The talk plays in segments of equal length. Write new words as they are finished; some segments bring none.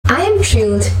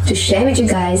thrilled to share with you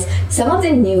guys some of the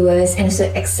newest and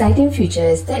also exciting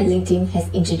features that LinkedIn has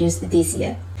introduced this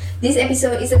year. This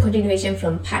episode is a continuation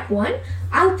from part 1.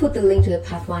 I'll put the link to the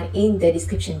part 1 in the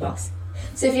description box.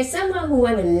 So if you're someone who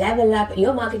want to level up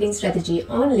your marketing strategy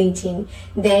on LinkedIn,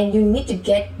 then you need to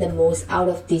get the most out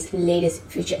of these latest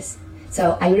features.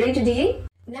 So are you ready to dig in?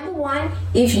 Number 1,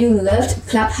 if you loved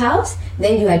Clubhouse,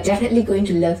 then you are definitely going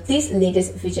to love this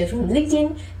latest feature from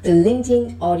LinkedIn, the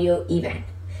LinkedIn Audio Event.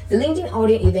 The LinkedIn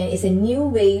Audio Event is a new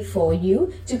way for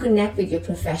you to connect with your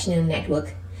professional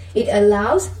network. It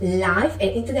allows live and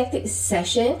interactive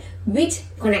session with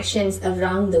connections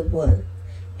around the world.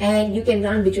 And you can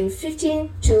run between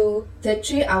 15 to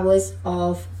 30 hours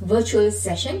of virtual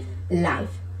session live.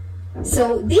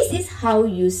 So this is how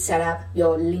you set up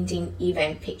your LinkedIn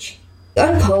event page.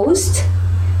 On post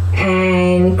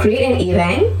and create an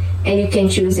event, and you can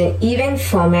choose an event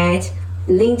format,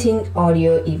 LinkedIn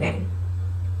Audio Event.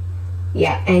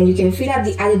 Yeah, and you can fill up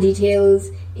the other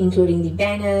details, including the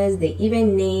banners, the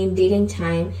event name, date and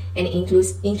time, and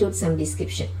include some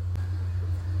description.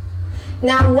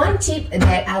 Now, one tip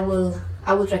that I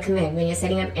would recommend when you're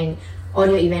setting up an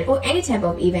audio event or any type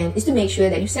of event is to make sure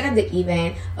that you set up the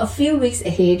event a few weeks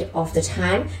ahead of the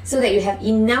time so that you have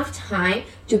enough time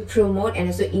to promote and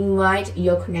also invite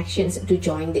your connections to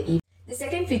join the event. The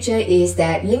second feature is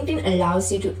that LinkedIn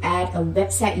allows you to add a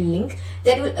website link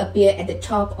that will appear at the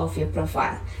top of your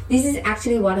profile. This is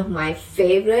actually one of my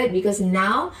favorite because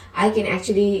now I can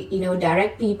actually,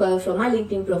 direct people from my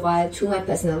LinkedIn profile to my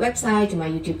personal website, to my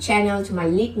YouTube channel, to my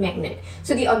lead magnet.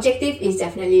 So the objective is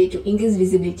definitely to increase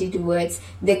visibility towards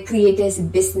the creator's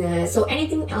business. So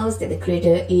anything else that the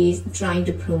creator is trying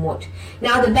to promote.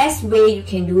 Now the best way you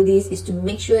can do this is to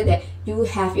make sure that you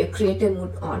have your creator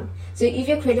mode on. So if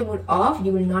your creator mode off,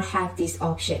 you will not have this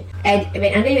option. And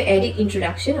when under your edit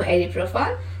introduction or edit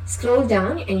profile, scroll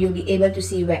down and you'll be able to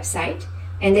see website.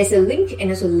 And there's a link and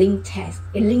also link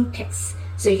text.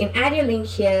 So you can add your link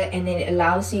here, and then it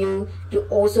allows you to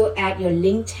also add your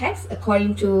link text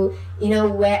according to,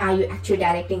 where are you actually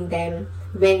directing them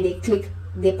when they click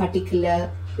the particular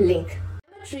link.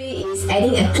 Number 3 is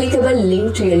adding a clickable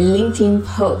link to your LinkedIn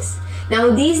post. Now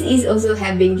this is also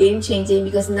have been game changing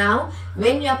because now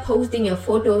when you are posting your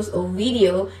photos or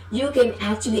video, you can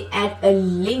actually add a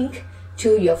link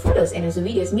to your photos and also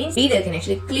videos. Means reader can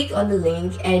actually click on the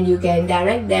link and you can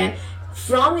direct them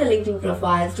from your LinkedIn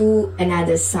profile to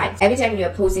another site. Every time you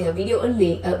are posting a video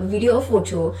or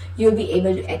photo, you'll be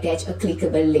able to attach a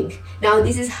clickable link. Now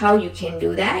this is how you can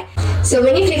do that. So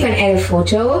when you click on add a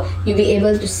photo, you'll be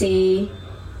able to see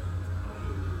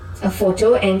a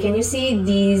photo, and can you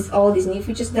see all these new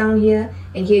features down here?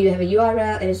 And here you have a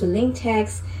URL and also link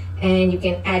text, and you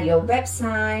can add your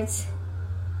website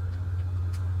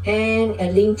and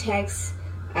a link text.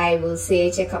 I will say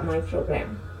check out my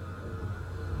program.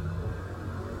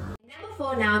 Number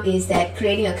 4 now is that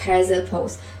creating a carousel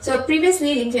post. So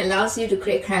previously LinkedIn allows you to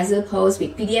create carousel posts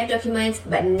with PDF documents,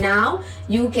 but now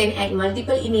you can add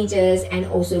multiple images and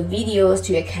also videos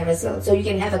to your carousel. So you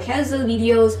can have a carousel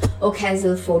videos or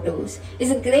carousel photos. It's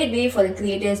a great way for the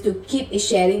creators to keep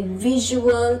sharing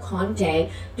visual content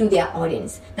to their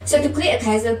audience. So to create a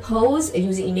carousel post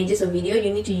using images or video,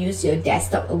 you need to use your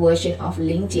desktop version of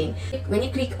LinkedIn. When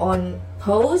you click on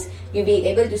post, you'll be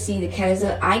able to see the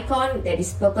carousel icon that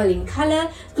is purple in color.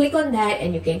 Click on that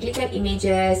and you can click on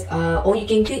images, or you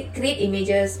can create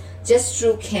images just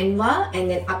through Canva and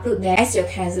then upload that as your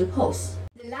carousel post.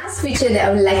 The last feature that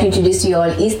I would like to introduce to you all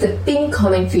is the pin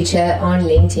comment feature on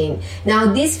LinkedIn.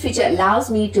 Now this feature allows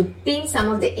me to pin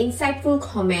some of the insightful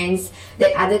comments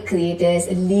that other creators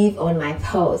leave on my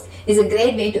post. It's a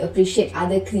great way to appreciate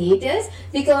other creators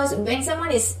because when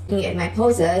someone is looking at my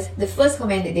posts, the first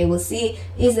comment that they will see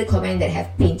is the comment that I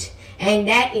have pinned. And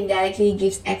that indirectly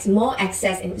gives more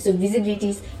access and so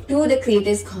visibilities to the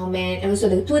creator's comment and also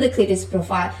to the creator's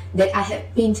profile that I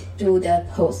have pinned to the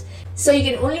post. So you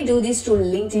can only do this through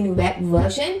LinkedIn web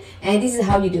version, and this is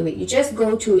how you do it. You just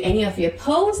go to any of your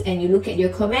posts and you look at your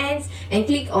comments and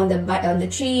click on the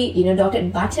 3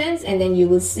 dotted buttons, and then you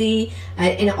will see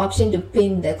an option to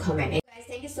pin the comment.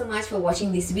 Thank you so much for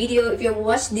watching this video. If you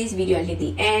watched this video until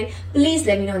the end, please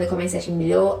let me know in the comment section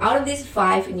below. Out of these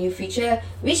 5 new features,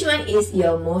 which one is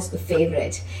your most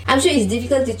favorite? I'm sure it's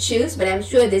difficult to choose, but I'm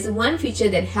sure there's one feature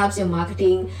that helps your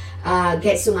marketing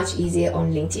get so much easier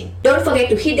on LinkedIn. Don't forget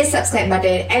to hit the subscribe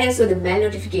button and also the bell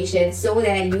notification so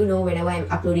that you know whenever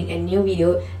I'm uploading a new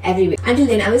video every week. Until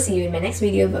then, I will see you in my next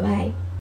video. Bye bye.